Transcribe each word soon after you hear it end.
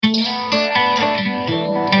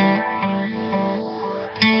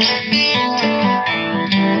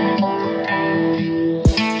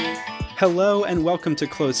Hello and welcome to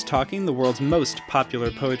Close Talking, the world's most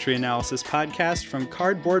popular poetry analysis podcast from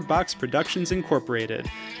Cardboard Box Productions Incorporated.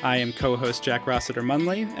 I am co-host Jack Rossiter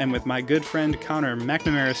Munley, and with my good friend Connor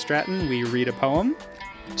McNamara Stratton, we read a poem,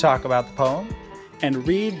 talk about the poem, and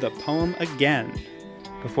read the poem again.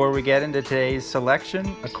 Before we get into today's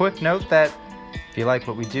selection, a quick note that if you like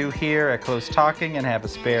what we do here at Close Talking and have a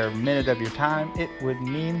spare minute of your time, it would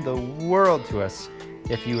mean the world to us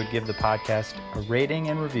if you would give the podcast a rating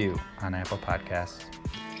and review on Apple Podcasts.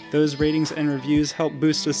 Those ratings and reviews help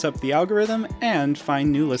boost us up the algorithm and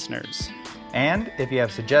find new listeners. And if you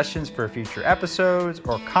have suggestions for future episodes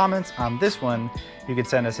or comments on this one, you can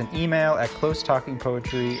send us an email at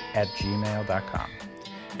closetalkingpoetry@gmail.com.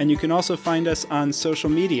 And you can also find us on social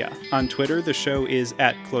media. On Twitter, the show is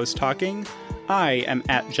 @CloseTalking. I am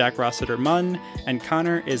 @Jack Rossiter Munn, and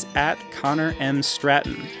Connor is @Connor M.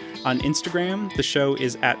 Stratton. On Instagram, the show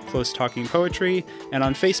is @CloseTalkingPoetry, and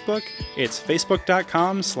on Facebook, it's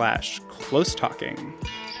facebook.com/CloseTalking.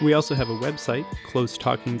 We also have a website,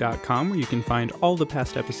 closetalking.com, where you can find all the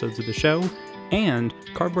past episodes of the show, and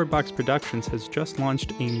Cardboard Box Productions has just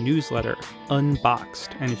launched a newsletter,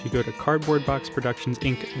 Unboxed, and if you go to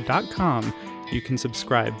cardboardboxproductionsinc.com, you can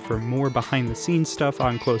subscribe for more behind-the-scenes stuff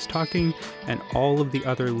on Close Talking and all of the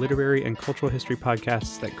other literary and cultural history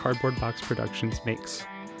podcasts that Cardboard Box Productions makes.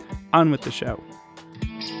 On with the show.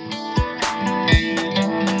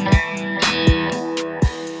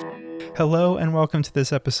 Hello and welcome to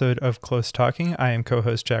this episode of Close Talking. I am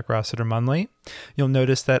co-host Jack Rossiter Munley. You'll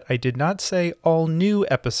notice that I did not say all new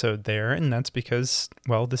episode there, and that's because,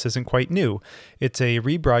 well, this isn't quite new. It's a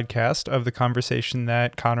rebroadcast of the conversation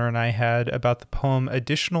that Connor and I had about the poem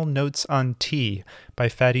Additional Notes on Tea by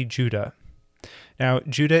Fady Joudah. Now,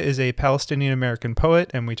 Joudah is a Palestinian-American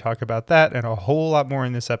poet, and we talk about that and a whole lot more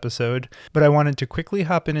in this episode, but I wanted to quickly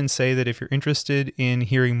hop in and say that if you're interested in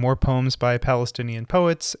hearing more poems by Palestinian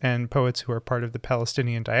poets and poets who are part of the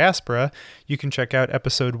Palestinian diaspora, you can check out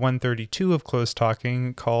episode 132 of Close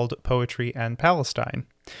Talking called Poetry and Palestine.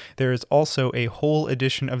 There is also a whole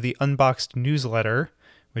edition of the Unboxed newsletter,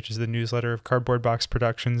 which is the newsletter of Cardboard Box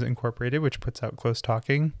Productions Incorporated, which puts out Close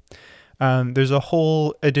Talking. There's a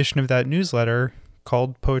whole edition of that newsletter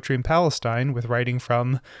called Poetry in Palestine with writing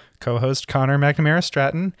from co-host Connor McNamara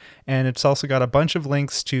Stratton, and it's also got a bunch of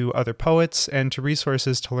links to other poets and to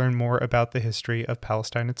resources to learn more about the history of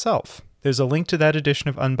Palestine itself. There's a link to that edition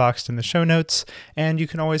of Unboxed in the show notes, and you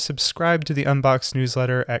can always subscribe to the Unboxed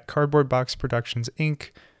newsletter at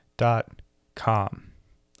cardboardboxproductionsinc.com.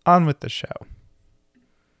 On with the show.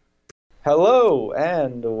 Hello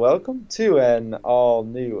and welcome to an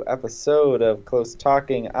all-new episode of Close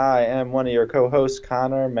Talking. I am one of your co-hosts,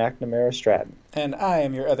 Connor McNamara Stratton. And I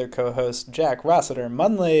am your other co-host, Jack Rossiter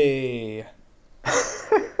Munley.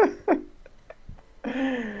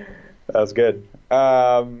 That was good.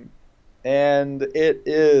 And it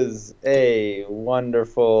is a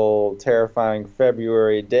wonderful, terrifying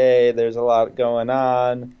February day. There's a lot going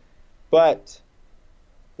on, but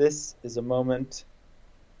this is a moment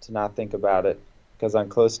to not think about it, because on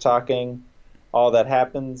Close Talking, all that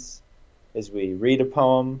happens is we read a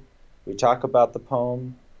poem, we talk about the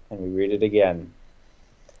poem, and we read it again.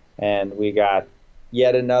 And we got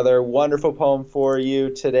yet another wonderful poem for you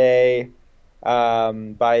today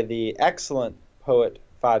by the excellent poet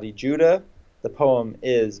Fady Joudah. The poem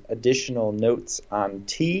is Additional Notes on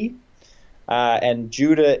Tea. And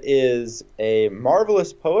Joudah is a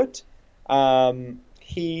marvelous poet.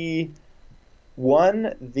 He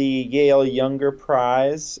won the Yale Younger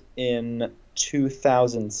Prize in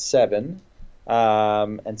 2007,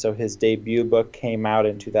 and so his debut book came out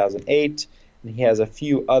in 2008, and he has a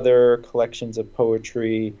few other collections of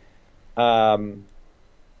poetry,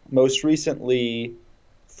 most recently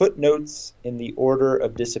Footnotes in the Order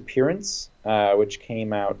of Disappearance, which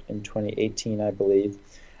came out in 2018, I believe.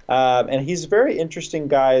 And he's a very interesting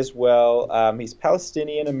guy as well. He's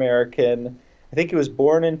Palestinian-American. I think he was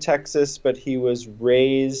born in Texas, but he was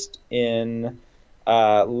raised in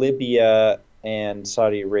Libya and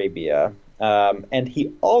Saudi Arabia. And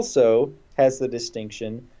he also has the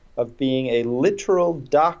distinction of being a literal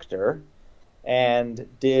doctor and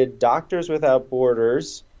did Doctors Without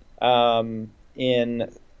Borders in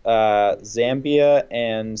Zambia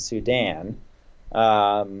and Sudan,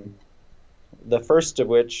 the first of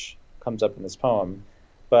which comes up in this poem.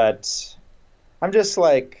 But I'm just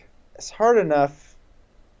like, it's hard enough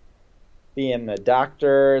being a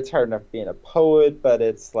doctor, it's hard enough being a poet, but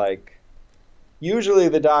it's like, usually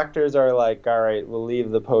the doctors are like, all right, we'll leave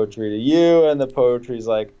the poetry to you, and the poetry's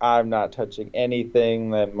like, I'm not touching anything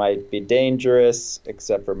that might be dangerous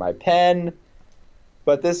except for my pen.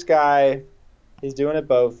 But this guy, he's doing it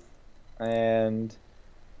both, and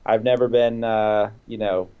I've never been,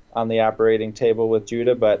 on the operating table with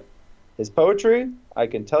Judah, but his poetry, I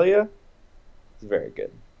can tell you, is very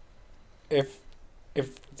good. If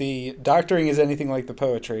the doctoring is anything like the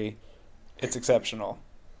poetry, it's exceptional.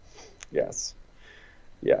 Yes.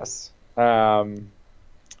 Yes.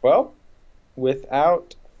 Well,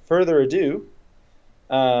 without further ado,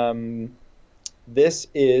 this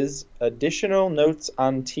is Additional Notes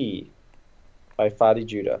on Tea by Fadi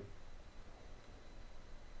Judah.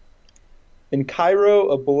 In Cairo,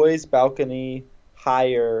 a boy's balcony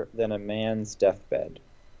higher than a man's deathbed.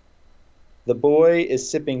 The boy is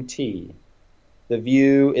sipping tea. The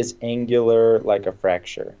view is angular like a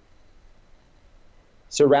fracture.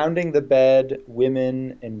 Surrounding the bed,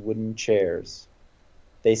 women in wooden chairs.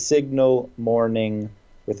 They signal mourning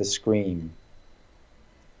with a scream.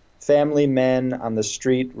 Family men on the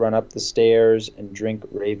street run up the stairs and drink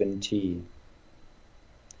Raven tea.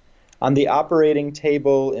 On the operating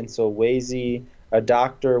table in Solwezi, a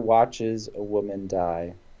doctor watches a woman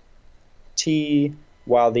die. Tea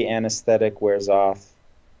while the anesthetic wears off,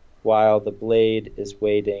 while the blade is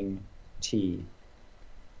waiting, tea.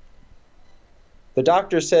 The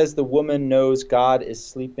doctor says the woman knows God is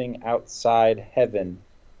sleeping outside heaven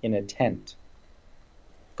in a tent.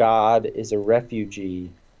 God is a refugee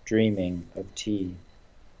dreaming of tea.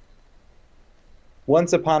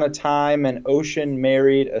 Once upon a time, an ocean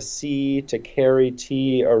married a sea to carry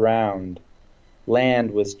tea around.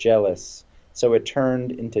 Land was jealous, so it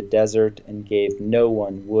turned into desert and gave no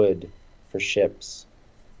one wood for ships.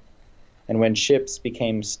 And when ships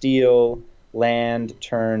became steel, land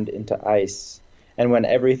turned into ice. And when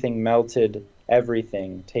everything melted,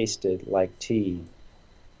 everything tasted like tea.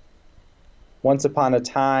 Once upon a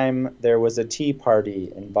time, there was a tea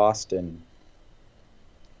party in Boston.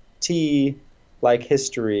 Tea, like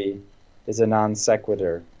history, is a non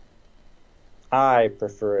sequitur. I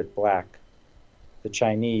prefer it black. The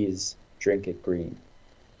Chinese drink it green.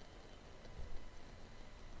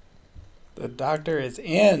 The doctor is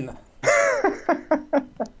in.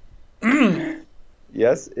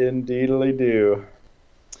 Yes, indeedly do.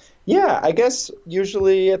 Yeah, I guess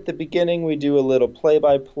usually at the beginning we do a little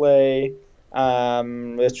play-by-play,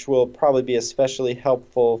 which will probably be especially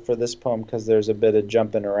helpful for this poem because there's a bit of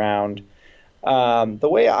jumping around. The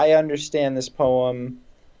way I understand this poem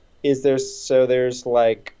is there's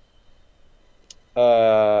like,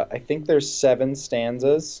 I think there's 7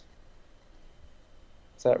 stanzas.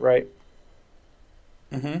 Is that right?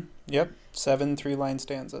 Mm-hmm. Yep. 7 3-line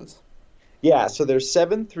stanzas. Yeah, so there's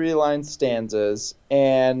 7 3-line stanzas,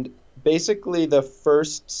 and basically the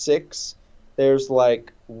first 6, there's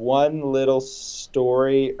like one little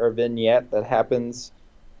story or vignette that happens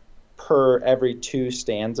per every 2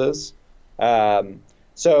 stanzas.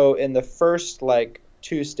 So in the first like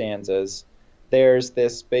 2 stanzas, there's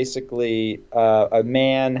this basically a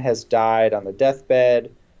man has died on the deathbed.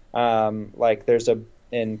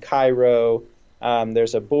 In Cairo,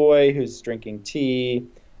 there's a boy who's drinking tea.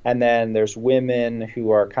 And then there's women who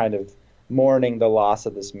are kind of mourning the loss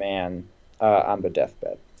of this man on the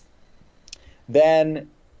deathbed. Then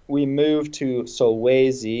we move to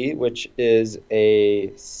Solwezi, which is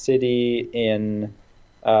a city in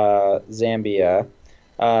Zambia,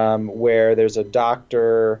 where there's a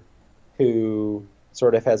doctor who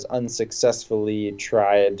sort of has unsuccessfully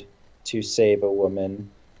tried to save a woman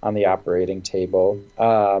on the operating table.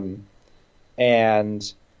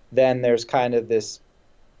 And then there's kind of this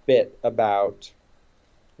bit about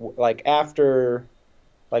like after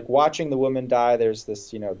like watching the woman die, there's this,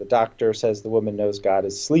 the doctor says the woman knows God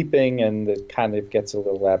is sleeping, and it kind of gets a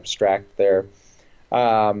little abstract there.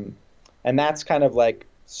 And that's kind of like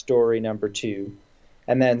story number 2.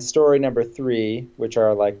 And then story number 3, which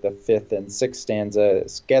are like the 5th and 6th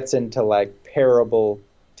stanzas, gets into like parable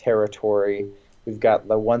territory. We've got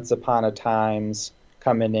the once upon a times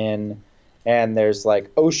coming in. And there's like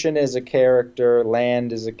ocean is a character,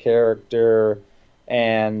 land is a character,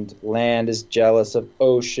 and land is jealous of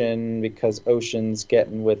ocean because ocean's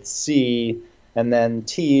getting with sea, and then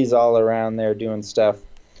tea's all around there doing stuff.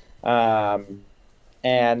 And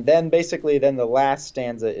then basically the last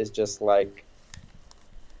stanza is just like,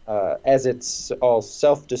 as it's all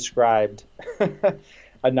self-described,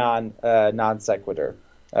 a non sequitur,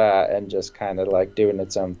 and just kind of like doing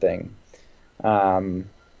its own thing.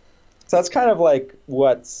 So that's kind of like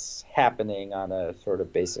what's happening on a sort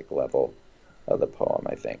of basic level of the poem,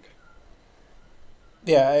 I think.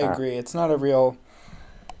 Yeah, I agree. It's definitely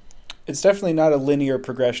not a linear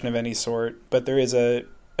progression of any sort, but there is a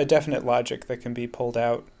definite logic that can be pulled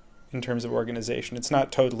out in terms of organization. It's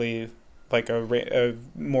not totally like a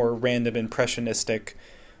more random impressionistic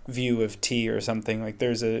view of T or something. Like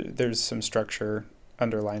there's some structure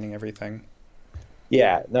underlining everything.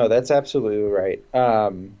 Yeah, no, that's absolutely right.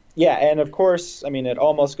 Yeah, and of course, I mean, it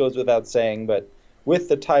almost goes without saying, but with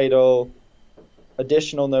the title,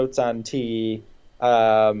 additional notes on T,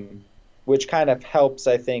 which kind of helps,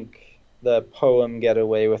 I think, the poem get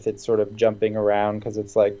away with it sort of jumping around, because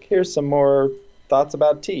it's like, here's some more thoughts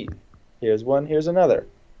about T. Here's one, here's another.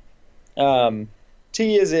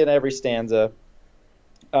 T is in every stanza,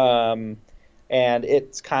 and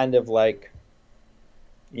it's kind of like,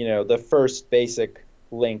 the first basic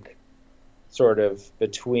link sort of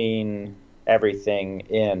between everything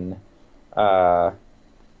in, the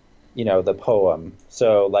poem.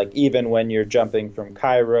 So, like, even when you're jumping from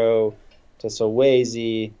Cairo to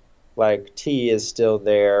Solwezi, like, T is still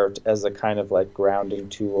there as a kind of, like, grounding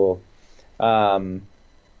tool. And,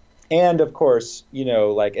 of course,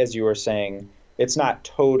 like, as you were saying, it's not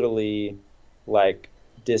totally, like,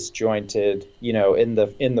 disjointed. In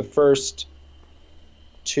the first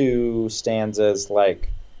two stanzas, like,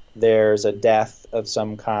 there's a death of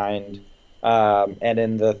some kind, and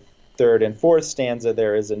in the third and fourth stanza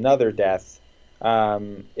there is another death.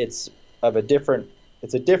 It's a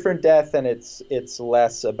different death, and it's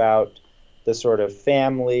less about the sort of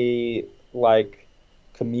family, like,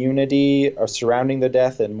 community or surrounding the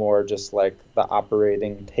death, and more just like the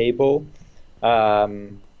operating table.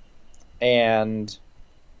 And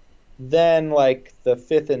then, like, the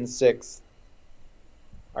fifth and sixth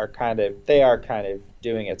are kind of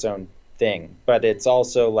doing its own thing, but it's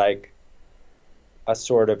also like a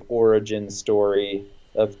sort of origin story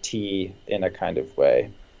of T in a kind of way.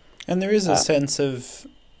 And there is a sense of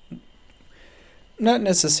not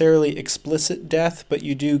necessarily explicit death, but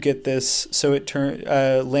you do get this. So it turned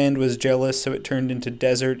land was jealous, so it turned into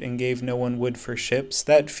desert and gave no one wood for ships.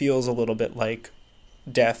 That feels a little bit like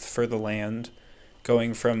death for the land,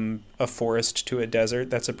 going from a forest to a desert.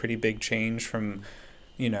 That's a pretty big change from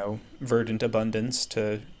verdant abundance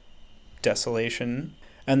to desolation.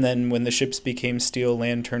 And then when the ships became steel,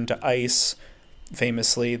 land turned to ice.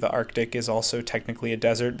 Famously, the Arctic is also technically a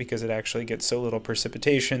desert because it actually gets so little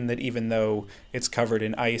precipitation that even though it's covered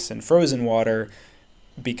in ice and frozen water,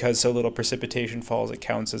 because so little precipitation falls, it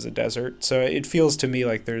counts as a desert. So it feels to me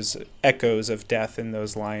like there's echoes of death in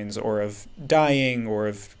those lines, or of dying, or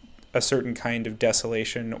of a certain kind of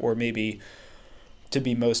desolation, or maybe, to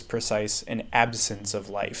be most precise, an absence of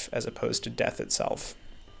life as opposed to death itself.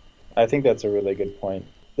 I think that's a really good point.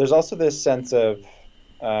 There's also this sense of,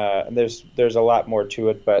 and there's a lot more to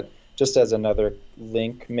it, but just as another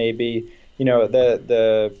link, maybe,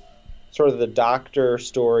 the sort of the doctor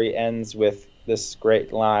story ends with this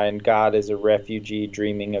great line, God is a refugee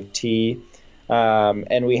dreaming of tea.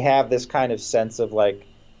 And we have this kind of sense of, like,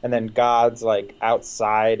 and then God's, like,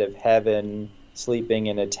 outside of heaven, sleeping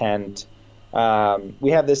in a tent.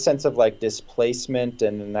 We have this sense of, like, displacement,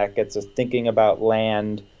 and then that gets us thinking about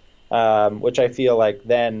land, which I feel like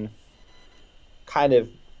then kind of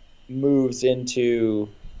moves into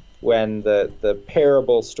when the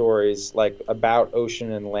parable stories, like, about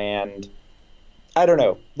ocean and land. I don't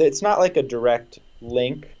know. It's not like a direct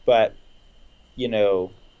link, but,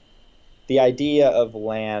 the idea of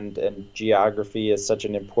land and geography is such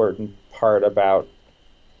an important part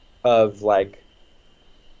of like,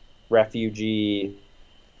 refugee,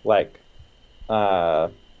 like,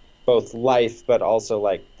 both life, but also,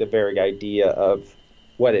 like, the very idea of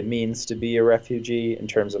what it means to be a refugee in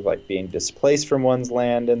terms of, like, being displaced from one's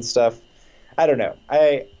land and stuff. I don't know.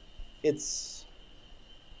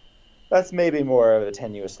 That's maybe more of a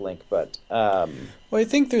tenuous link, but well, I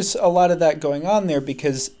think there's a lot of that going on there,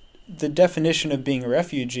 because the definition of being a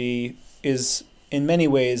refugee is, in many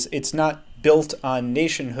ways, it's not built on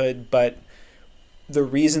nationhood, but the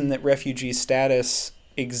reason that refugee status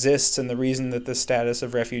exists and the reason that the status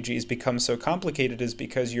of refugees becomes so complicated is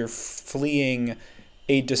because you're fleeing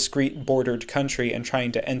a discrete bordered country and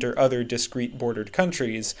trying to enter other discrete bordered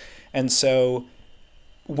countries. And so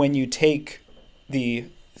when you take the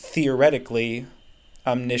theoretically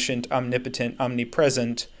omniscient, omnipotent,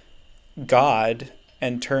 omnipresent God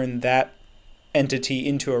and turn that entity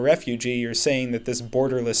into a refugee, you're saying that this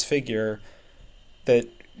borderless figure that,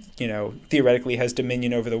 theoretically has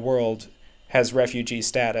dominion over the world has refugee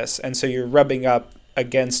status. And so you're rubbing up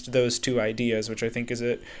against those two ideas, which I think is,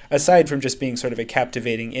 aside from just being sort of a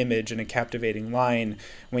captivating image and a captivating line,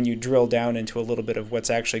 when you drill down into a little bit of what's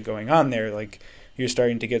actually going on there, like, you're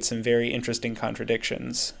starting to get some very interesting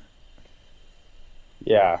contradictions.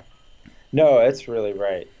 Yeah. No, it's really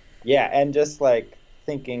right. Yeah, and just, like,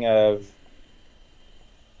 thinking of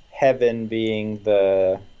heaven being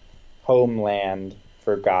the homeland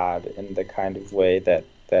for God in the kind of way that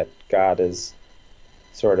that God has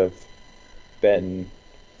sort of been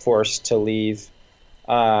forced to leave,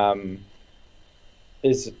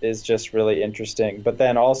 is just really interesting. But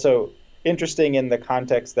then also interesting in the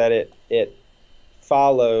context that it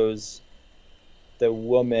follows the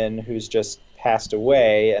woman who's just passed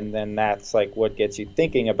away, and then that's like what gets you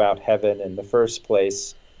thinking about heaven in the first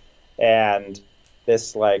place. And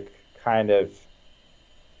this like kind of,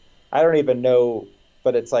 I don't even know,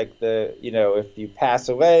 but it's like if you pass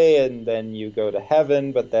away and then you go to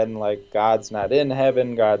heaven, but then like God's not in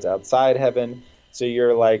heaven, God's outside heaven. So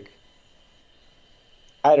you're like,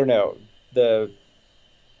 I don't know, the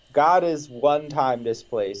God is one time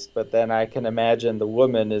displaced, but then I can imagine the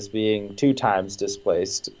woman is being 2 times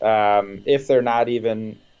displaced. If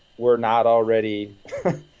were not already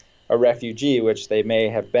a refugee, which they may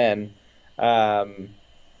have been, in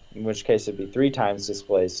which case it'd be 3 times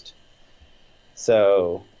displaced.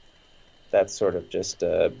 So that's sort of just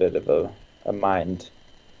a bit of a mind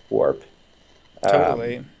warp.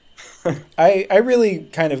 Totally. I really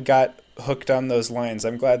kind of got hooked on those lines.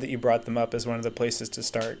 I'm glad that you brought them up as one of the places to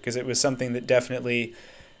start, because it was something that definitely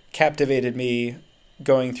captivated me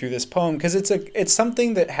going through this poem, because it's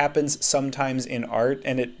something that happens sometimes in art,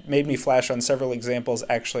 and it made me flash on several examples,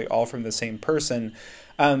 actually all from the same person.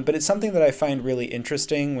 But it's something that I find really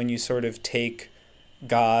interesting when you sort of take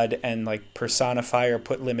God and like personify or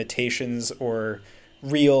put limitations or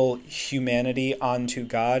real humanity onto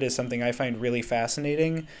God is something I find really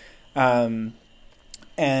fascinating.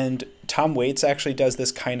 And Tom Waits actually does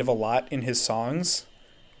this kind of a lot in his songs,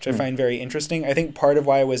 which I find very interesting. I think part of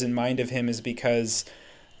why I was in mind of him is because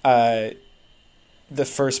the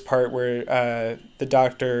first part where the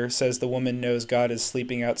doctor says the woman knows God is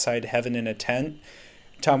sleeping outside heaven in a tent,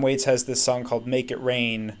 Tom Waits has this song called Make It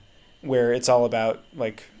Rain, where it's all about,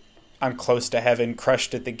 like, I'm close to heaven,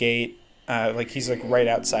 crushed at the gate. Like, he's, like, right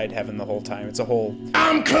outside heaven the whole time. It's a whole...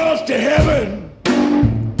 I'm close to heaven,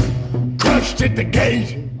 crushed at the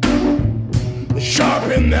gate,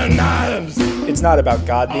 sharpen their knives. It's not about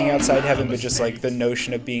God being outside heaven, but just, like, the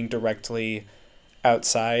notion of being directly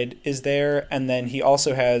outside is there. And then he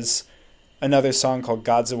also has another song called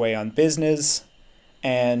God's Away on Business.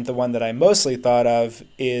 And the one that I mostly thought of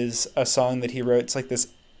is a song that he wrote. It's like this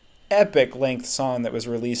epic length song that was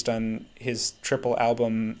released on his triple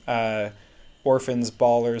album, Orphans,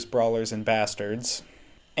 Ballers, Brawlers, and Bastards.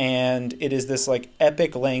 And it is this like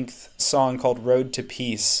epic length song called Road to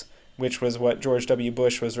Peace, which was what George W.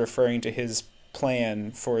 Bush was referring to his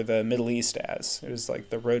plan for the Middle East as. It was like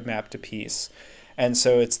the roadmap to peace. And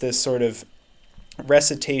so it's this sort of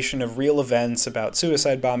recitation of real events about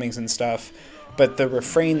suicide bombings and stuff. But the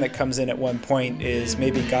refrain that comes in at one point is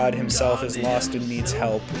maybe God himself is lost and needs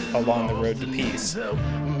help along the road to peace.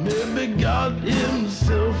 Maybe God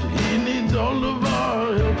himself, he needs all of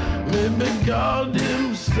our help. Maybe God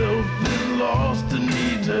himself is lost and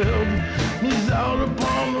needs help. He's out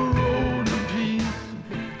upon the road to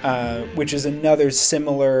peace. Which is another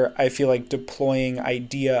similar, I feel like, deploying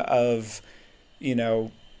idea of, you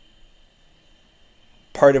know,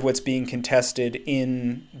 part of what's being contested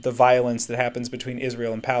in the violence that happens between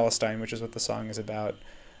Israel and Palestine, which is what the song is about,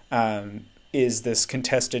 is this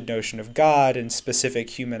contested notion of God and specific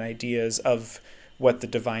human ideas of what the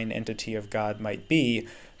divine entity of God might be.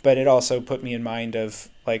 But it also put me in mind of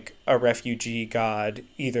like a refugee God,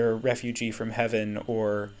 either refugee from heaven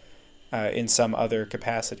or in some other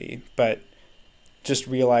capacity. But just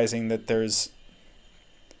realizing that there's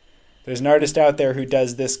an artist out there who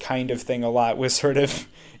does this kind of thing a lot was sort of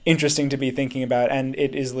interesting to be thinking about. And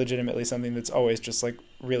it is legitimately something that's always just like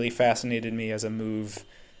really fascinated me as a move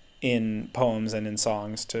in poems and in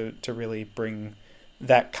songs to really bring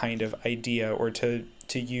that kind of idea, or to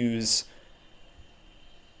use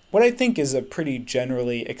what I think is a pretty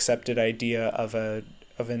generally accepted idea of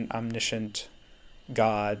an omniscient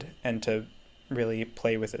God, and to really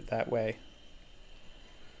play with it that way.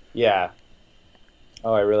 Yeah.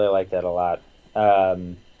 Oh, I really like that a lot.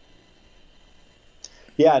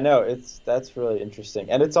 Yeah, no, that's really interesting.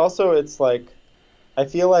 And it's like, I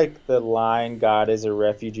feel like the line, God is a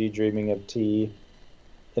refugee dreaming of tea,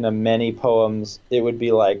 in a many poems, it would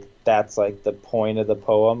be like, that's like the point of the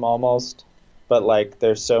poem almost. But like,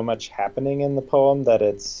 there's so much happening in the poem that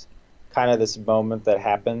it's kind of this moment that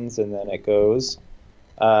happens and then it goes.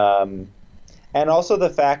 And also the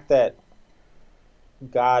fact that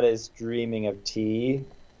God is dreaming of tea,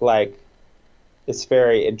 like, it's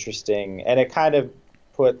very interesting. And it kind of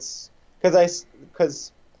puts, because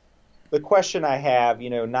the question I have,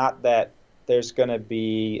 not that there's going to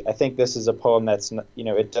be, I think this is a poem that's,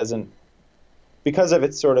 it doesn't, because of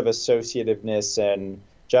its sort of associativeness and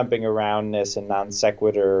jumping aroundness and non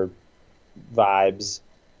sequitur vibes,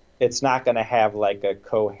 it's not going to have like a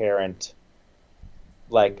coherent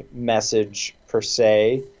like message per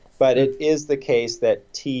se, but it is the case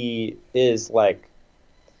that T is like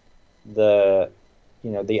the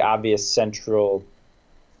the obvious central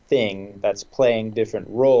thing that's playing different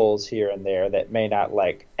roles here and there that may not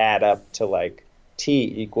like add up to like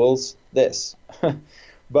T equals this.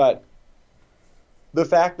 But the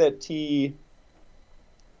fact that T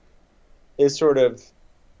is sort of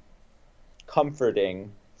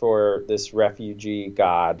comforting for this refugee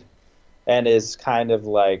god and is kind of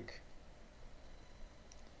like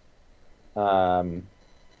I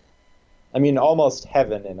mean almost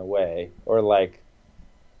heaven in a way, or like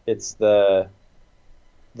it's the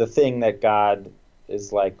thing that God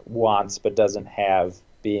is like wants but doesn't have,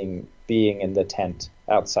 being in the tent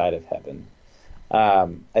outside of heaven,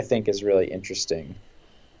 I think is really interesting.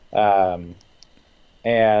 And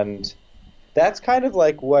that's kind of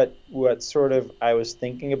like what sort of I was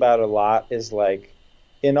thinking about a lot, is like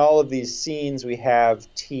in all of these scenes we have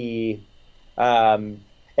T,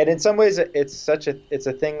 and in some ways it's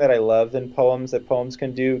a thing that I love in poems, that poems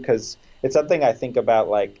can do, because it's something I think about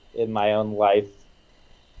like in my own life,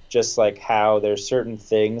 just like how there's certain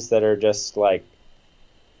things that are just like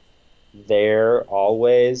there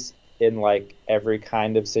always in like every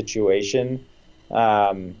kind of situation.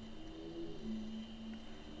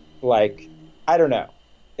 Like, I don't know.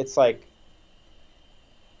 It's like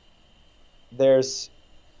there's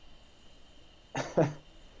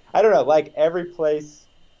I don't know, like every place,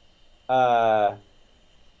 I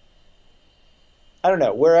don't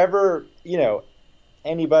know, wherever,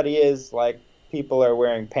 anybody is, like people are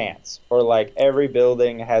wearing pants, or like every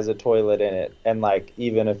building has a toilet in it, and like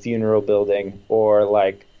even a funeral building, or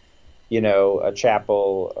like, a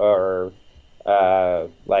chapel, or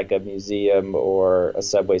like a museum or a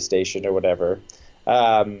subway station or whatever.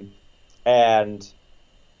 And,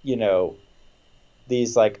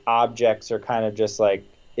 these like objects are kind of just like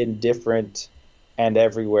indifferent and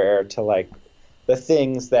everywhere to like the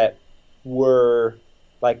things that we're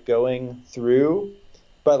like going through.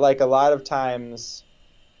 But like a lot of times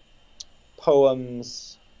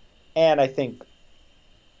poems, and I think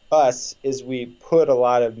us, is we put a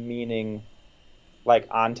lot of meaning like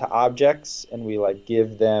onto objects, and we like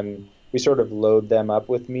we sort of load them up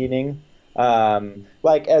with meaning.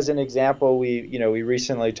 Like as an example, we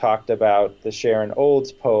recently talked about the Sharon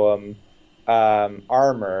Olds poem,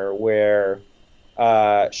 Armor, where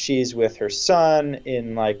she's with her son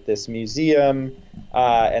in like this museum,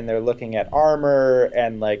 and they're looking at armor,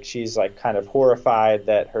 and like she's like kind of horrified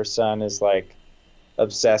that her son is like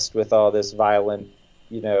obsessed with all this violent,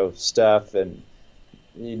 stuff. And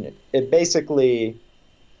it basically,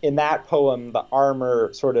 in that poem, the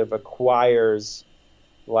armor sort of acquires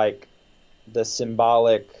like the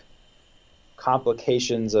symbolic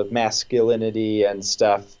complications of masculinity and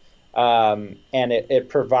stuff. And it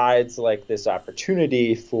provides like this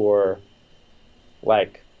opportunity for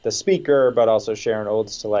like the speaker, but also Sharon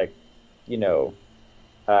Olds, to like,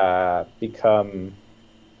 become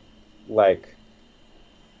like,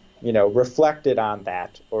 reflected on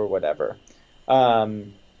that or whatever.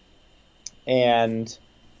 And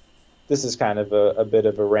this is kind of a bit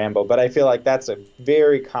of a ramble, but I feel like that's a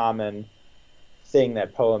very common thing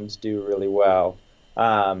that poems do really well.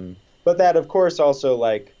 But that, of course, also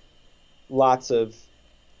like lots of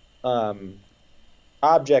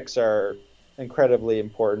objects are incredibly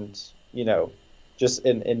important, just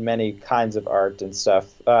in many kinds of art and stuff.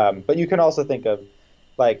 But you can also think of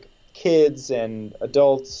like kids and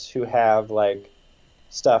adults who have like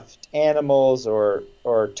stuffed animals or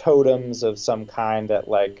totems of some kind that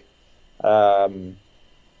like,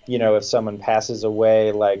 if someone passes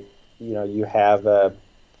away, like, you have a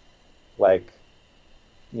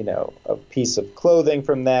piece of clothing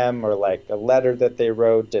from them, or like a letter that they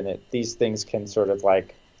wrote, and these things can sort of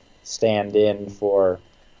like stand in for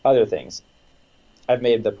other things. I've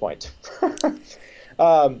made the point.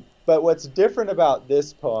 But what's different about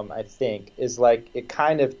this poem, I think, is like it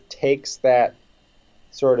kind of takes that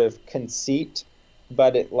sort of conceit,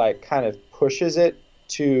 but it like kind of pushes it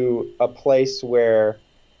to a place where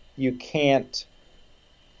you can't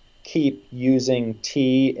keep using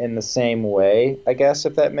T in the same way, I guess,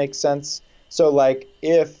 if that makes sense. So like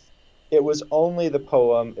if the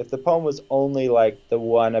poem was only like the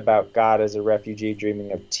one about God as a refugee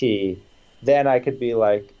dreaming of T, then I could be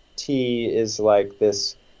like, T is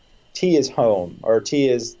home, or T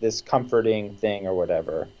is this comforting thing or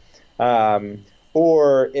whatever.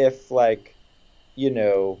 Or if like,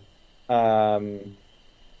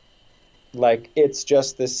 like it's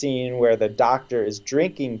just the scene where the doctor is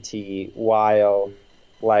drinking tea while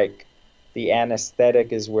like the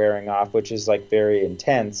anesthetic is wearing off, which is like very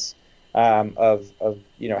intense, of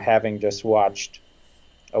having just watched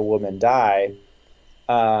a woman die.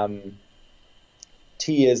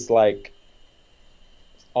 Tea is like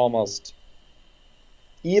almost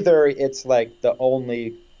either it's like the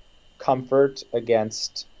only comfort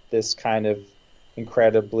against this kind of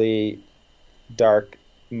incredibly dark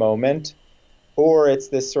moment, or it's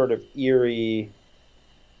this sort of eerie,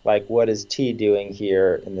 like, what is T doing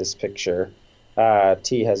here in this picture?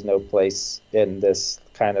 T has no place in this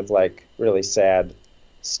kind of like really sad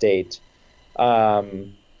state.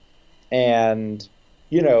 And, and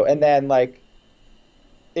then like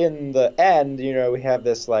in the end, we have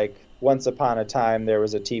this like, once upon a time there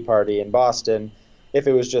was a tea party in Boston. If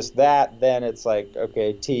it was just that, then it's like,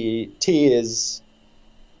 okay, tea is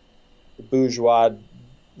bourgeois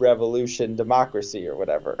revolution democracy or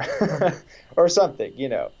whatever or something,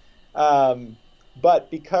 but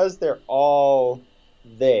because they're all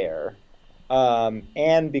there,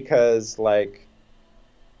 and because like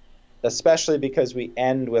especially because we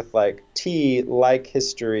end with like tea, like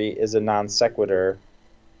history, is a non sequitur,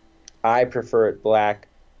 I prefer it black.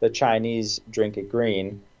 The Chinese drink it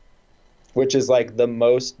green, which is like the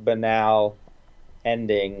most banal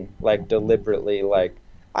ending, like deliberately like,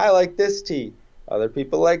 I like this tea, other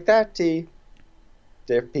people like that tea,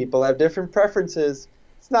 people have different preferences.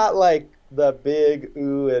 It's not like the big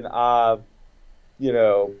ooh and ah,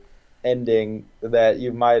 ending that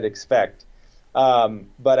you might expect.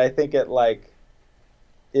 But I think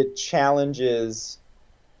it challenges,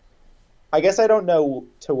 I guess I don't know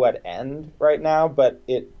to what end right now, but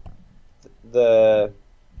the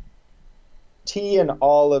tea and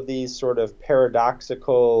all of these sort of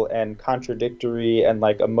paradoxical and contradictory and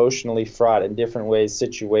like emotionally fraught in different ways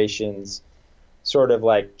situations sort of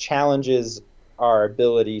like challenges our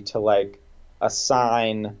ability to like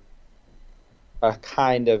assign a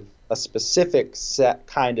specific set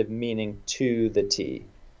kind of meaning to the tea,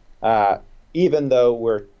 even though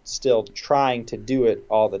we're still trying to do it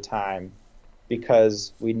all the time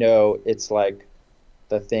because we know it's like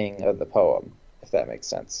the thing of the poem, if that makes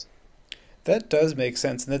sense. That does make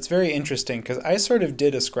sense, and that's very interesting because I sort of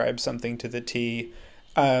did ascribe something to the tea,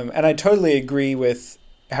 and I totally agree with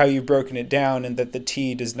how you've broken it down, and that the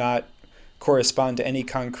tea does not correspond to any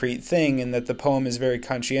concrete thing, and that the poem is very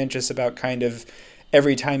conscientious about kind of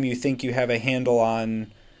every time you think you have a handle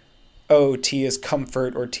on, oh, tea is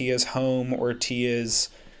comfort, or tea is home, or tea is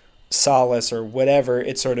solace, or whatever,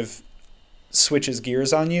 it sort of switches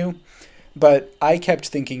gears on you. But I kept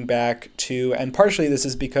thinking back to, and partially this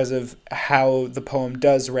is because of how the poem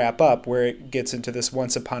does wrap up, where it gets into this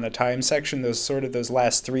once upon a time section, those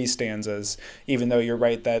last three stanzas, even though you're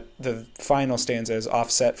right that the final stanza is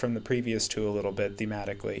offset from the previous two a little bit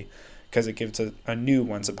thematically, because it gives a new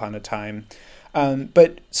once upon a time.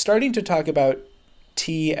 But starting to talk about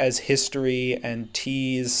tea as history and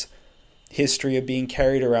tea's history of being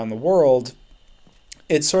carried around the world,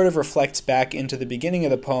 it sort of reflects back into the beginning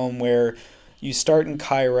of the poem where you start in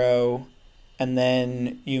Cairo and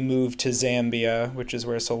then you move to Zambia, which is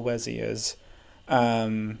where Solwezi is.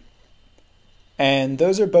 And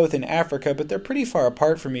those are both in Africa, but they're pretty far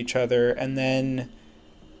apart from each other. And then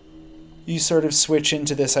you sort of switch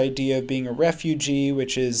into this idea of being a refugee,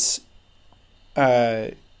 which is,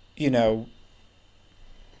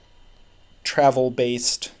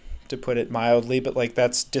 travel-based, to put it mildly, but like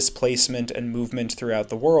that's displacement and movement throughout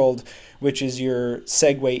the world, which is your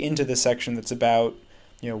segue into the section that's about,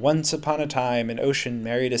 once upon a time an ocean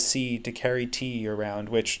married a sea to carry tea around,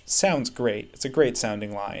 which sounds great. It's a great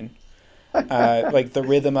sounding line. Like the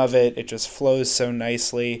rhythm of it just flows so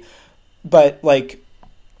nicely. But like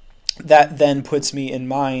that then puts me in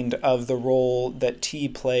mind of the role that tea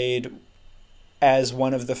played as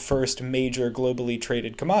one of the first major globally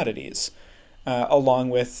traded commodities.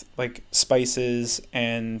 Along with like spices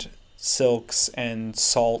and silks and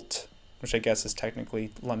salt, which I guess is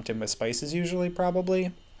technically lumped in with spices usually,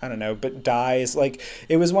 probably. I don't know, but dyes. Like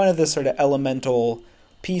it was one of the sort of elemental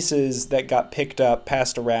pieces that got picked up,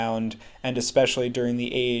 passed around, and especially during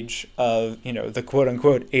the age of, the quote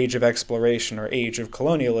unquote age of exploration or age of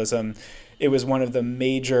colonialism, it was one of the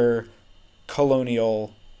major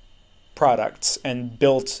colonial products and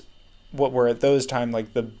built what were at those time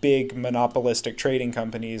like the big monopolistic trading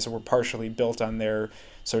companies were partially built on their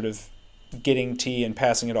sort of getting tea and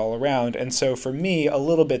passing it all around. And so for me, a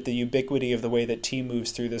little bit the ubiquity of the way that tea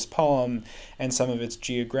moves through this poem and some of its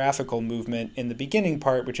geographical movement in the beginning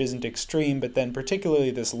part, which isn't extreme, but then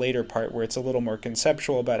particularly this later part where it's a little more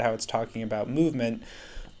conceptual about how it's talking about movement,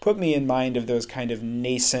 put me in mind of those kind of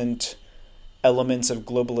nascent elements of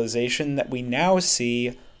globalization that we now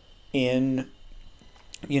see in,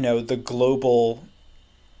 the global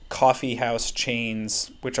coffee house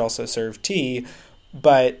chains, which also serve tea.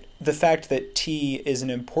 But the fact that tea is an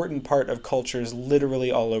important part of cultures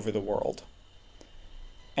literally all over the world.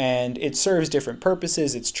 And it serves different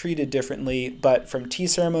purposes, it's treated differently, but from tea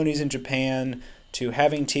ceremonies in Japan to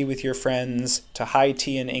having tea with your friends to high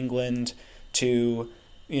tea in England to,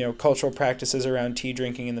 cultural practices around tea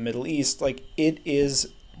drinking in the Middle East, it is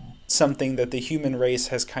something that the human race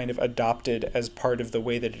has kind of adopted as part of the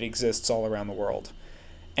way that it exists all around the world.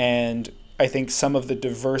 And I think some of the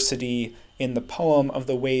diversity in the poem of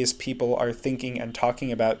the ways people are thinking and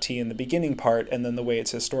talking about tea in the beginning part, and then the way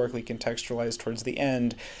it's historically contextualized towards the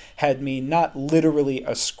end, had me not literally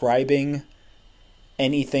ascribing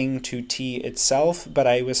anything to tea itself, but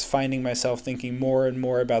I was finding myself thinking more and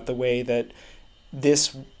more about the way that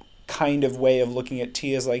this kind of way of looking at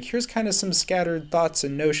tea is here's kind of some scattered thoughts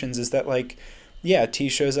and notions, is that tea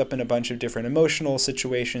shows up in a bunch of different emotional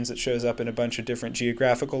situations. It shows up in a bunch of different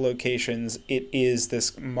geographical locations. It is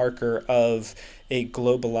this marker of a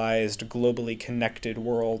globalized, globally connected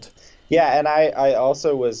world. Yeah, and I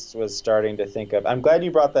also was starting to think of, I'm glad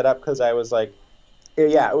you brought that up, because I was it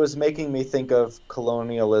was making me think of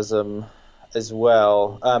colonialism as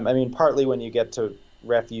well. Partly when you get to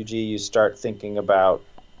refugee, you start thinking about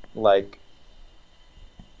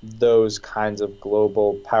those kinds of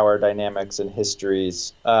global power dynamics and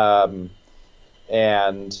histories, but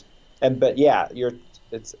yeah, you're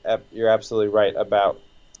absolutely right about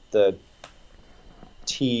the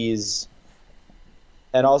tea's,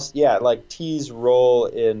 and also tea's role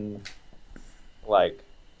in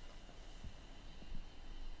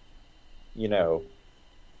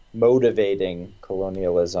motivating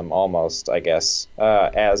colonialism almost, I guess,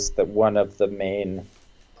 as one of the main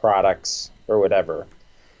products or whatever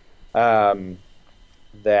that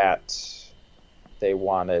they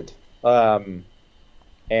wanted. And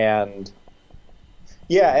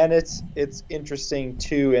it's interesting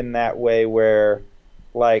too in that way where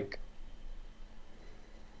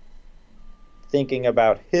thinking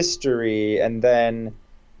about history, and then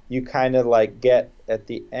you kind of get at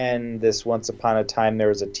the end this once upon a time there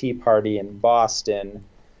was a tea party in Boston,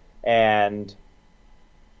 and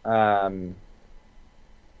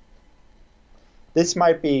this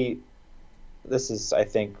is, I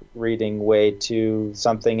think, reading way too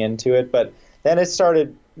something into it, but then it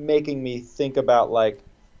started making me think about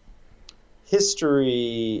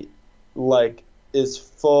history is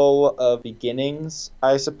full of beginnings,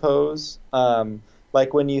 I suppose.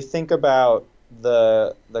 When you think about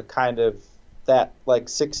the kind of that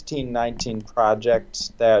 1619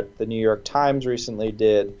 project that the New York Times recently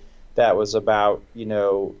did, that was about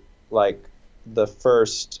the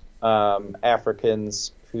first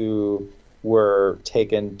Africans who were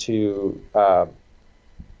taken to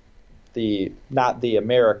not the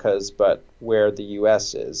Americas, but where the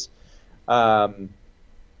U.S. is, and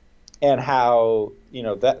how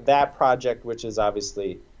that project, which is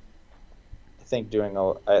obviously, I think, doing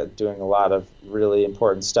a lot of really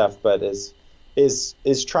important stuff, but is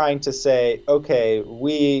trying to say, okay,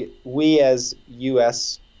 we as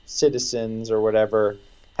U.S. citizens or whatever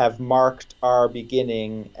have marked our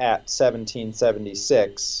beginning at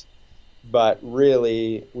 1776, but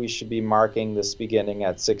really we should be marking this beginning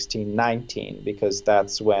at 1619, because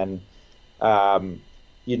that's when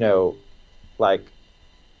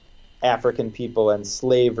African people and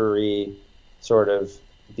slavery sort of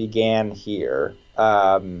began here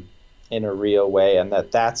in a real way, and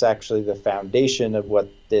that's actually the foundation of what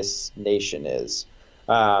this nation is.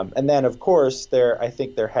 And then, of course, I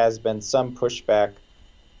think there has been some pushback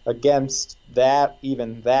against that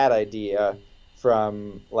idea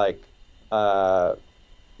from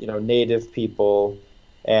Native people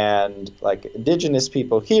and indigenous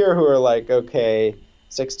people here who are okay,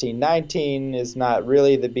 1619 is not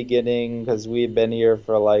really the beginning because we've been here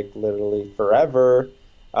for literally forever.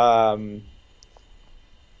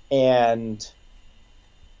 And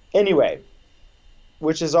anyway,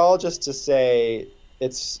 which is all just to say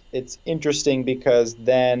it's interesting, because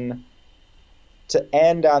then to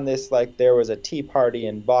end on this, there was a tea party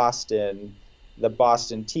in Boston, the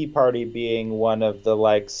Boston Tea Party being one of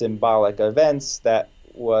the symbolic events that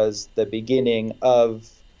was the beginning of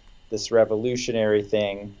this revolutionary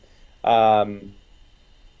thing, and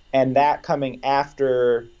that coming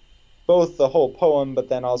after both the whole poem, but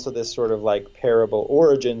then also this sort of parable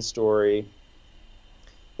origin story,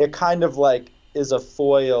 it kind of is a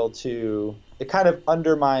foil to, it kind of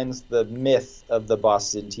undermines the myth of the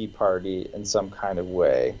Boston Tea Party in some kind of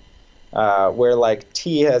way. where like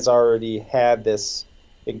tea has already had this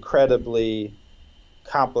incredibly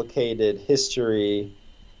complicated history,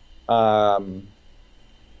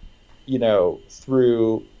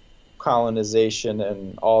 through colonization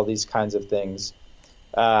and all these kinds of things.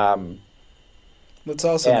 Let's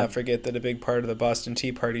also not forget that a big part of the Boston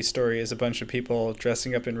Tea Party story is a bunch of people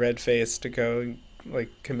dressing up in red face to go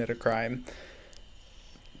commit a crime.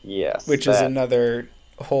 Yes. Which is another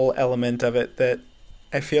whole element of it that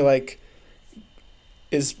I feel like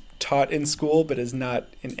is taught in school but is not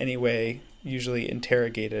in any way usually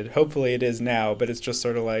interrogated. Hopefully it is now, but it's just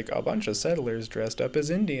sort of like a bunch of settlers dressed up as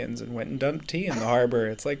Indians and went and dumped tea in the harbor.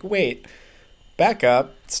 It's like, wait, back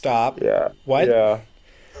up, stop. Yeah. What? Yeah.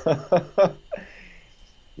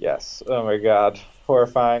 Yes. Oh my God.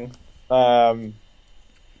 Horrifying. Wow.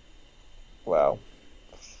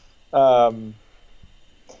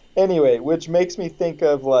 Anyway, which makes me think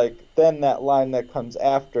of then that line that comes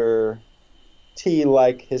after tea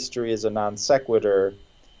like history is a non sequitur,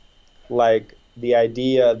 like the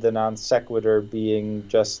idea of the non sequitur being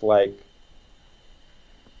just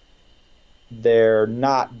there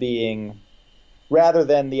not being, rather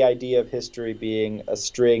than the idea of history being a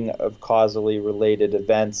string of causally related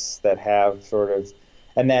events that have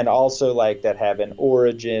and then also that have an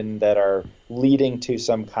origin that are leading to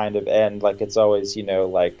some kind of end. It's always,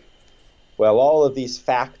 all of these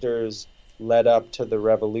factors led up to the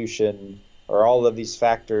revolution, or all of these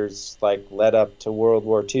factors led up to World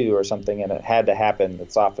War II or something, and it had to happen.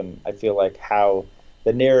 That's often, I feel how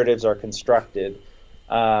the narratives are constructed.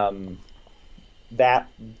 That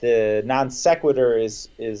the non sequitur is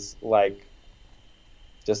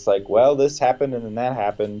just this happened and then that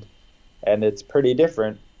happened, and it's pretty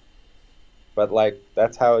different, but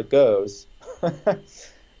that's how it goes.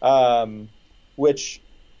 Which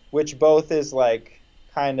both is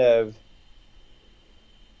kind of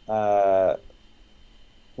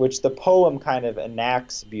which the poem kind of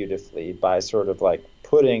enacts beautifully by sort of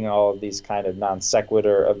putting all of these kind of non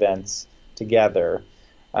sequitur events together,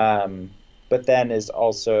 but then is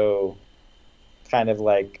also kind of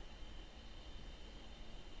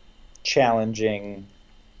challenging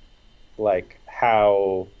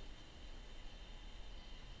how,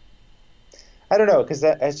 I don't know, because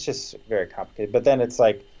it's just very complicated. But then it's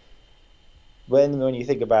when you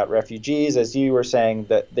think about refugees, as you were saying,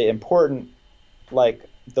 that the important,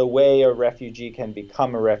 the way a refugee can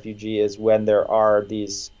become a refugee is when there are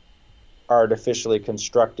these artificially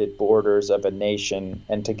constructed borders of a nation,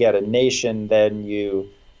 and to get a nation, then you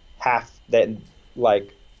have the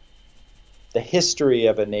history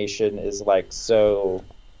of a nation is so,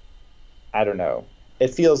 I don't know,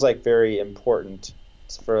 it feels very important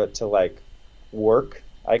for it to work,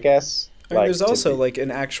 I guess. I mean, there's also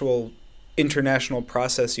an actual international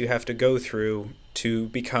process you have to go through to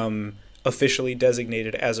become officially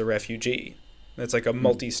designated as a refugee. It's a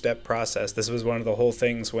multi-step process. This was one of the whole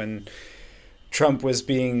things when Trump was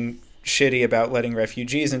being shitty about letting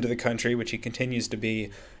refugees into the country, which he continues to be,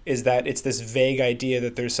 is that it's this vague idea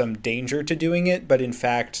that there's some danger to doing it, but in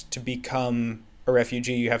fact, to become a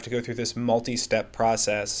refugee, you have to go through this multi-step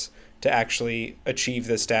process to actually achieve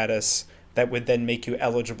the status that would then make you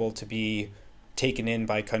eligible to be taken in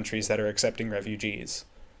by countries that are accepting refugees.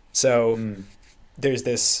 So there's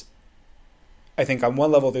this, I think on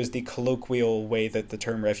one level, there's the colloquial way that the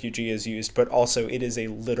term refugee is used, but also it is a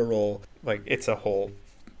literal, it's a whole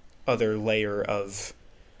other layer of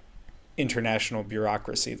international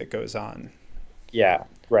bureaucracy that goes on. Yeah,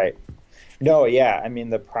 right. No, yeah, I mean,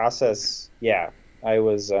 the process, I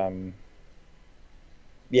was,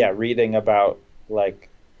 reading about,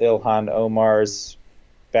 Ilhan Omar's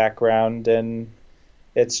background, and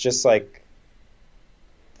it's just,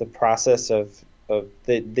 the process of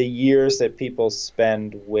the years that people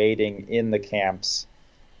spend waiting in the camps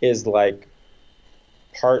is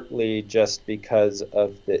partly just because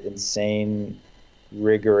of the insane,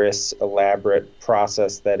 rigorous, elaborate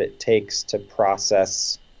process that it takes to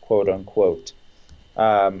process, quote unquote,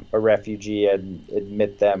 a refugee and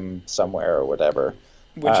admit them somewhere or whatever.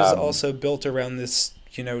 Which is also built around this,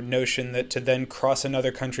 notion that to then cross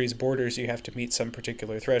another country's borders, you have to meet some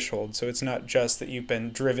particular threshold. So it's not just that you've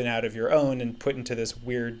been driven out of your own and put into this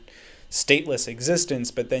weird stateless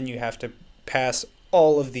existence, but then you have to pass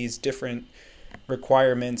all of these different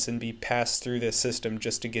requirements and be passed through this system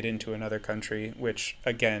just to get into another country, which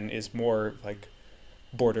again is more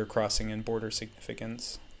border crossing and border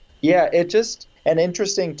significance. Yeah, and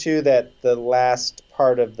interesting too that the last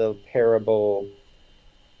part of the parable,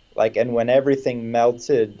 and when everything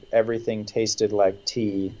melted, everything tasted like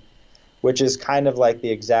tea, which is kind of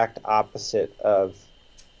the exact opposite of,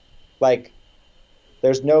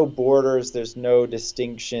 there's no borders, there's no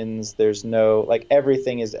distinctions, there's no, like,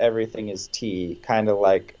 everything is tea, kind of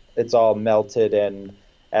like it's all melted and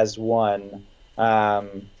as one.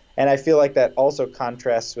 And I feel like that also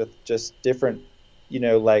contrasts with just different,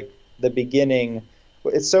 like the beginning.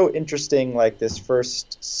 It's so interesting, like this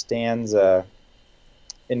first stanza.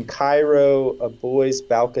 In Cairo, a boy's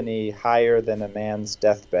balcony higher than a man's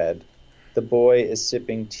deathbed. The boy is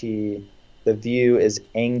sipping tea. The view is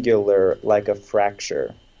angular like a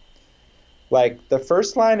fracture. Like the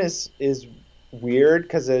first line is weird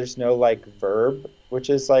because there's no like verb, which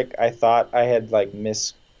is like I thought I had like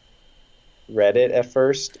misread it at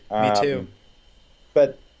first. Me too.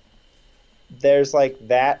 But there's like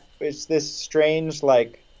that. It's this strange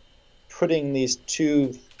like putting these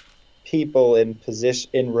two people in position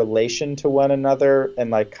in relation to one another and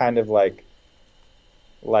like kind of like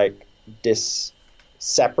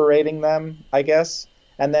separating them, I guess.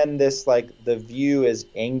 And then this like the view is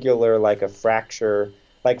angular like a fracture.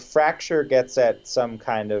 Like fracture gets at some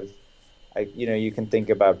kind of, you can think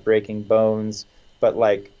about breaking bones, but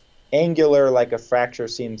like angular like a fracture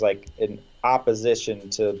seems like an opposition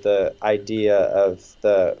to the idea of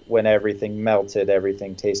the when everything melted,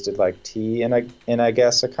 everything tasted like tea in I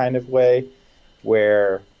guess a kind of way,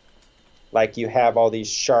 where like you have all these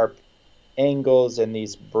sharp angles and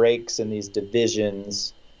these breaks and these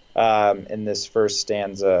divisions in this first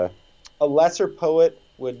stanza. A lesser poet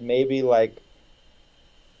would maybe like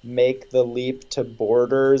make the leap to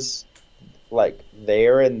borders like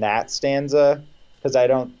there in that stanza, because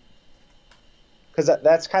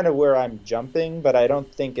that's kind of where I'm jumping, but I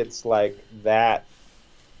don't think it's like that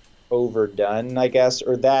overdone, I guess,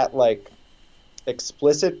 or that like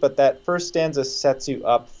explicit, but that first stanza sets you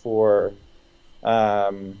up for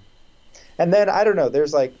and then I don't know,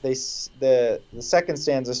 there's like the second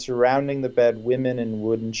stanza, surrounding the bed women in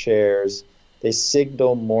wooden chairs, they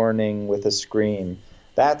signal mourning with a scream.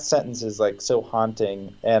 That sentence is like so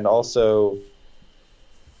haunting and also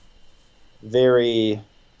very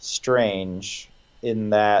strange in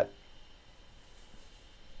that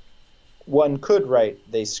one could write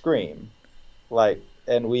they scream, like,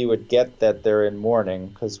 and we would get that they're in mourning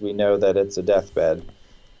because we know that it's a deathbed,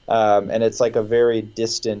 and it's like a very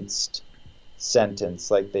distanced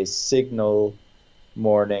sentence, like they signal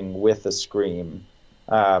mourning with a scream.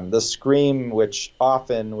 The scream, which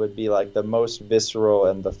often would be like the most visceral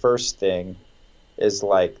and the first thing, is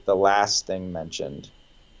like the last thing mentioned,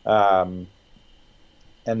 and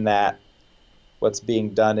that what's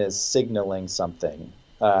being done is signaling something,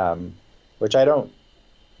 which I don't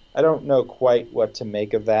know quite what to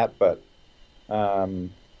make of that, but I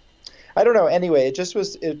don't know. Anyway, it just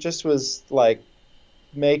was like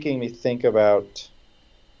making me think about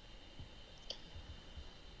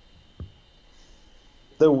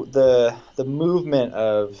the movement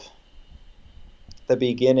of the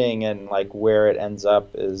beginning and like where it ends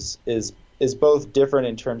up is both different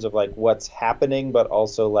in terms of like what's happening, but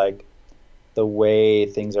also like the way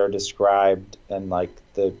things are described and like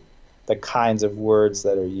the kinds of words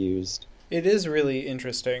that are used. It is really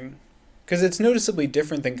interesting because it's noticeably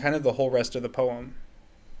different than kind of the whole rest of the poem.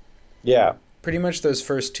 Yeah. Pretty much those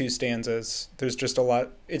first two stanzas, there's just a lot,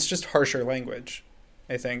 it's just harsher language,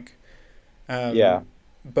 I think. Yeah.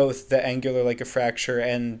 Both the angular like a fracture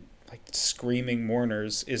and like screaming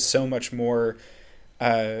mourners is so much more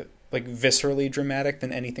like viscerally dramatic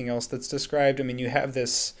than anything else that's described. I mean, you have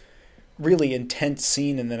this really intense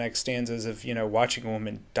scene in the next stanzas of, watching a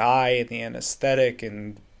woman die and the anesthetic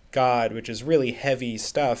and God, which is really heavy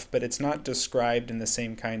stuff, but it's not described in the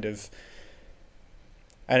same kind of,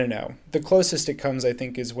 I don't know. The closest it comes, I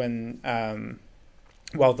think, is when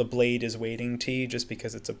while the blade is waiting tea, just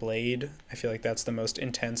because it's a blade. I feel like that's the most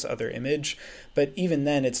intense other image. But even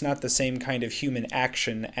then, it's not the same kind of human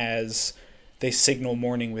action as they signal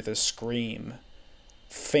mourning with a scream.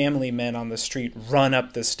 Family men on the street run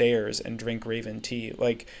up the stairs and drink raven tea.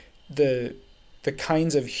 Like the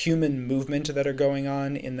kinds of human movement that are going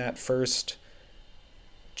on in that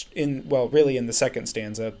really in the second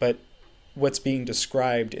stanza, but what's being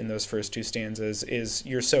described in those first two stanzas is,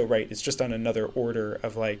 you're so right, it's just on another order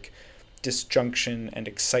of like disjunction and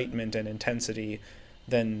excitement and intensity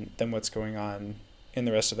than what's going on in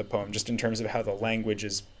the rest of the poem, just in terms of how the language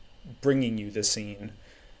is bringing you the scene,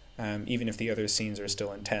 even if the other scenes are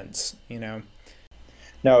still intense,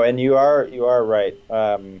 No, and you are right.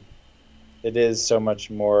 It is so much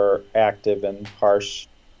more active and harsh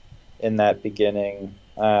in that beginning.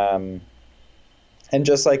 And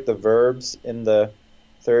just like the verbs in the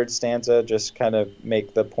third stanza just kind of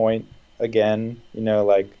make the point again,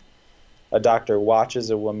 like a doctor watches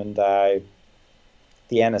a woman die,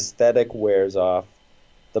 the anesthetic wears off,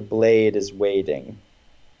 the blade is waiting.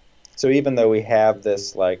 So even though we have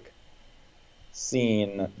this like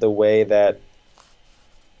scene, the way that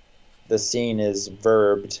the scene is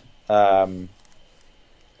verbed,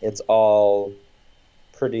 it's all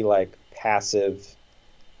pretty like passive,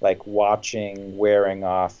 like watching, wearing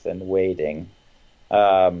off, and waiting.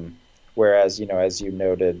 Whereas, as you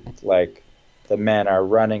noted, like the men are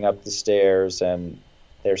running up the stairs and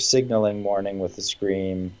they're signaling morning with a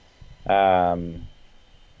scream.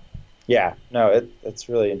 It's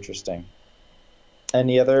really interesting.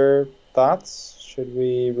 Any other thoughts? Should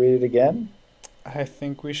we read it again? I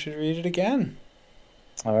think we should read it again.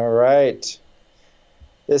 All right.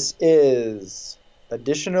 This is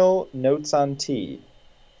Additional Notes on Tea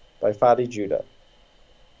by Fadi Judah.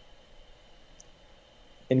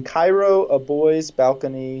 In Cairo, a boy's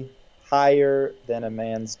balcony higher than a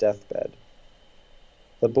man's deathbed.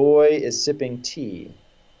 The boy is sipping tea.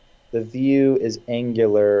 The view is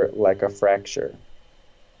angular like a fracture.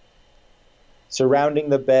 Surrounding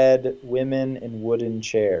the bed, women in wooden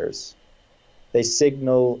chairs. They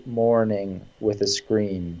signal mourning with a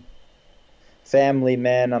scream. Family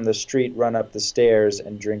men on the street run up the stairs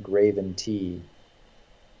and drink Raven tea.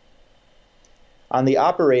 On the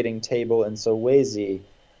operating table in Solwezi,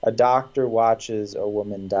 a doctor watches a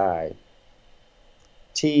woman die.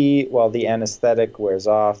 Tea while the anesthetic wears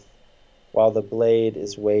off, while the blade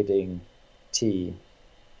is waiting, tea.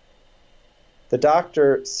 The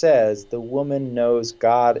doctor says the woman knows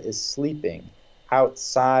God is sleeping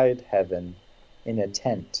outside heaven in a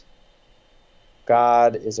tent.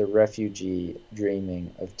 God is a refugee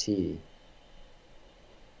dreaming of tea.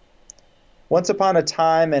 Once upon a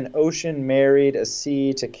time, an ocean married a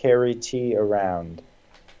sea to carry tea around.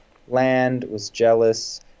 Land was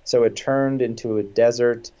jealous, so it turned into a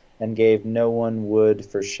desert and gave no one wood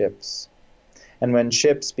for ships. And when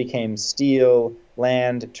ships became steel,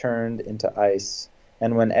 land turned into ice.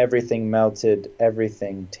 And when everything melted,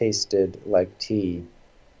 everything tasted like tea.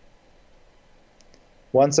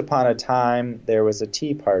 Once upon a time, there was a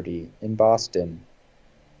tea party in Boston.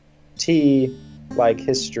 Tea, like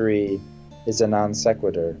history, is a non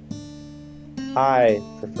sequitur. I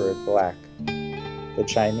prefer it black. The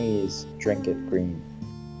Chinese drink it green.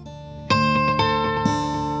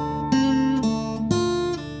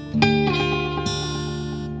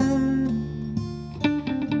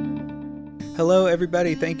 Hello,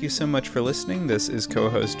 everybody. Thank you so much for listening. This is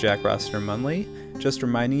co-host Jack Rossiter Munley. Just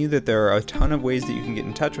reminding you that there are a ton of ways that you can get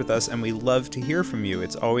in touch with us, and we love to hear from you.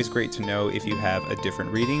 It's always great to know if you have a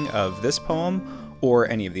different reading of this poem or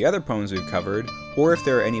any of the other poems we've covered, or if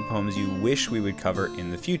there are any poems you wish we would cover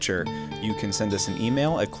in the future. You can send us an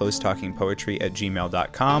email at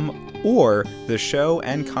closetalkingpoetry@gmail.com, or the show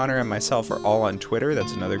and Connor and myself are all on Twitter.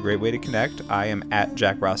 That's another great way to connect. I am at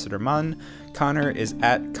Jack Rossiter Munn. Connor is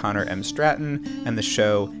at Connor M. Stratton, and the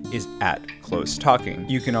show is at Close Talking.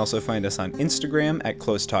 You can also find us on Instagram at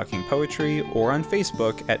Close Talking Poetry, or on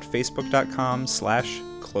Facebook at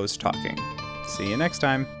facebook.com/closetalking. See you next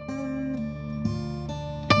time.